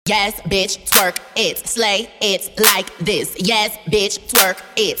Yes, bitch, twerk it, slay it like this. Yes, bitch, twerk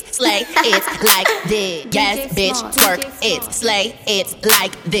it, slay it like this. Yes, bitch, twerk it, slay it like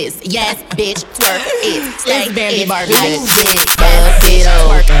this. Yes, bitch, twerk it, slay it like this. Yes, bitch,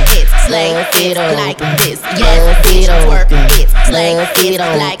 twerk it, slay it like this. Yes, bitch, twerk it, slay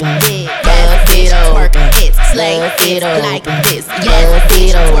it like this. Yes, bitch, twerk it, slay it like this. Yes,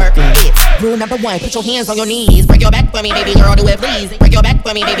 bitch, twerk it. Rule number one, put your hands on your knees. Break your back for me, baby girl, do it please. Break your back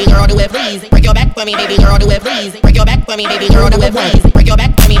for me, baby girl, do it please. Break your back for me, baby girl, do it please. Break your back for me, baby girl, do it please. Break your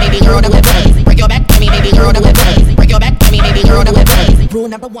back for me, baby girl, do it please. Break your back for me, baby girl, do it please. Break your back for me, baby girl, do it please. Rule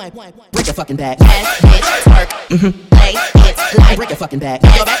number one, break your fucking back. Yes, bitch, twerk, lay it like. Break your fucking back.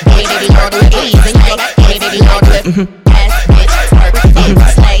 Break your back for me, baby girl, do it please. Break your back for me, baby girl, do it. Yes, bitch, twerk it,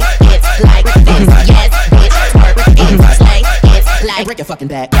 slay it like this. Yes, bitch, twerk it, slay it like. Break your fucking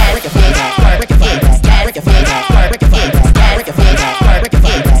back. Break your fucking back. Break your fucking back. Break your fucking back. Break your fucking back. Break your fucking back. Break your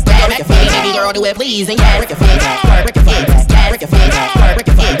fucking back. Break your back for me, baby girl, do it please. And yeah, break your fucking back. Break your fucking back. Break your fucking back. Break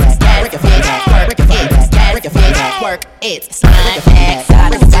your fucking back. Break your fucking back. Break your fucking back. Break your fucking back. Work it, slide back,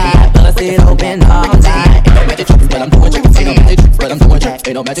 side to side, bust it open all night. Ain't no magic, but I'm doing tricks. Ain't no magic, but I'm doing tricks.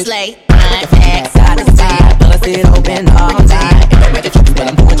 Ain't no magic. Slay my back, side to side, bust it open all night. Ain't no magic, but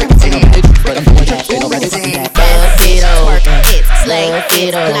I'm doing tricks. Ain't no magic, but I'm doing tricks. Ain't no magic. Bust it work it, slay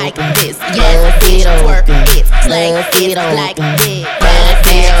it like this. Yes, it work it, slay it like this. Bust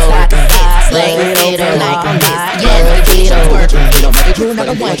it side to side, slay it like this. Yes, it work it. Rule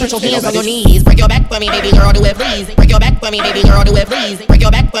number one, put your hands on your knees. Break your back for me, baby girl, do it please. Break your back for me, baby girl, do it please. Break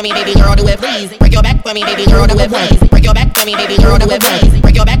your back for me, baby girl, do it please. Break your back for me, baby girl, do it please. Break your back for me, baby girl, do it please.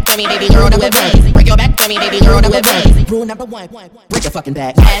 Break your back for me, baby girl, do it please. Break your back for me, baby girl, do it please. Rule number one, break your fucking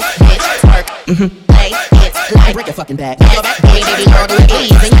back. Yes, bitch, twerk, lay it like. Break your fucking back. Break your back for me, baby girl, do it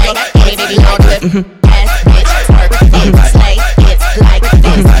please. Break your back for me, baby girl, do it. Yes, bitch, twerk it, slay it like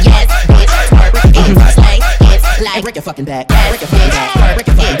this. Yes, bitch, twerk it, slay it like. Break your fucking back. Break your fucking back. Break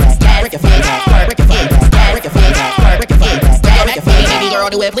your fucking back. Break your fucking back. Break your fucking back. Break your fucking back. Break your fucking back. Break your back for me, baby girl,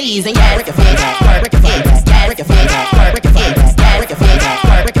 do it please. And yeah, break your fucking back. Break your fucking back. Break your fucking back. Break your fucking back. Break your fucking back.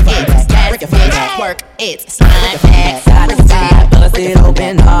 Break your fucking back. Break your fucking back. Work it, slide back, side to side, bust it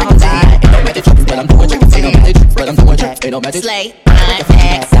open all night. Ain't no magic, but I'm doing tricks. Ain't no magic, but I'm doing tricks. Ain't no magic. Slay my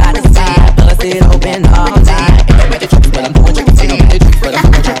back, side to side, bust it open all night. Ain't no magic, but I'm doing tricks. Ain't no magic, but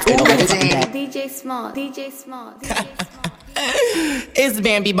I'm doing tricks. Ain't no magic. DJ Small, DJ Small, DJ Small. It's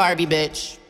Bambi Barbie, bitch.